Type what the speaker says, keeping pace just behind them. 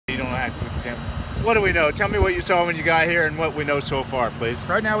What do we know? Tell me what you saw when you got here and what we know so far, please.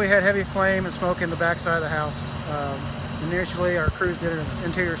 Right now we had heavy flame and smoke in the back side of the house. Initially our crews did an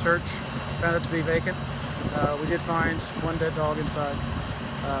interior search, found it to be vacant. We did find one dead dog inside.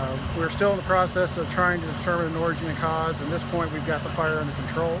 We're still in the process of trying to determine an origin and cause. At this point we've got the fire under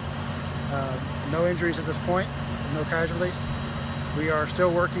control. No injuries at this point, no casualties. We are still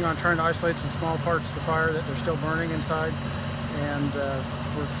working on trying to isolate some small parts of the fire that are still burning inside, and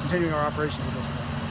we're continuing our operations at this point.